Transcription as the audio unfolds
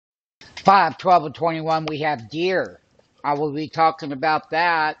5, 12, and 21, we have deer. I will be talking about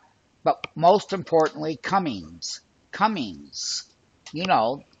that. But most importantly, Cummings. Cummings. You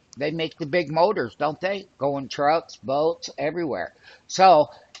know, they make the big motors, don't they? Go in trucks, boats, everywhere. So,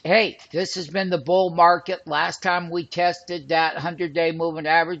 hey, this has been the bull market. Last time we tested that 100-day moving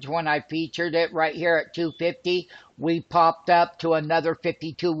average when I featured it right here at 250, we popped up to another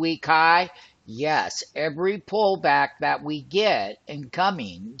 52-week high. Yes, every pullback that we get in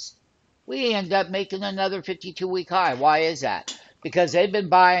Cummings, we end up making another 52-week high. Why is that? Because they've been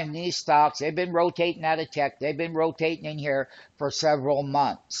buying these stocks, they've been rotating out of tech, they've been rotating in here for several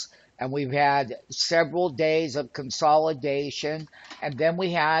months. And we've had several days of consolidation, and then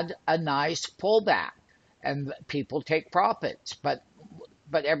we had a nice pullback, and people take profits. But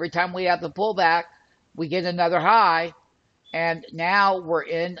every time we have the pullback, we get another high, and now we're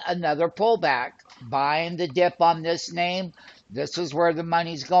in another pullback, buying the dip on this name. This is where the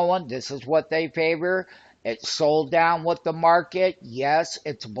money's going. This is what they favor. It sold down with the market. Yes,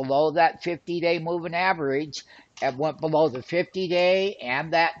 it's below that 50-day moving average. It went below the 50-day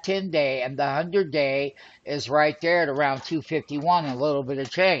and that 10-day, and the 100-day is right there at around 251 and a little bit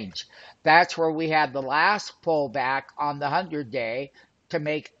of change. That's where we had the last pullback on the 100-day to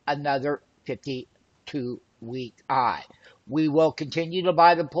make another 52-week high. We will continue to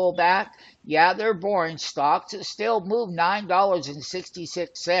buy the pullback. Yeah, they're boring stocks. It still moved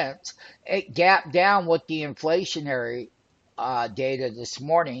 $9.66. It gapped down with the inflationary data this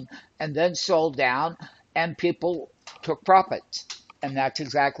morning and then sold down, and people took profits. And that's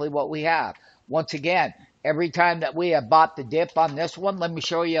exactly what we have. Once again, every time that we have bought the dip on this one, let me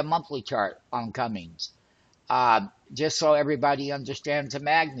show you a monthly chart on Cummings, just so everybody understands the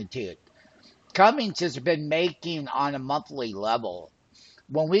magnitude. Cummings has been making on a monthly level.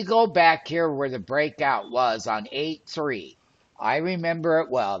 When we go back here where the breakout was on 8-3, I remember it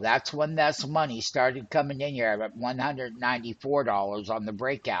well. That's when this money started coming in here at $194 on the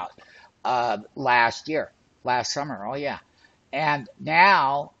breakout last year, last summer. Oh, yeah. And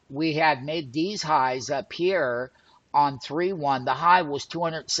now we had made these highs up here on 3-1. The high was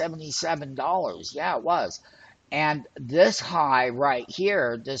 $277. Yeah, it was. And this high right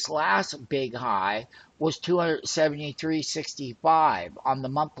here, this last big high, was 273.65 on the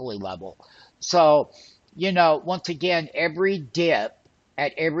monthly level. So, once again, every dip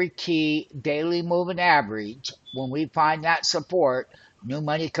at every key daily moving average, when we find that support, new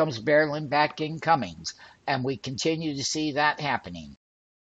money comes barreling back in Cummings. And we continue to see that happening.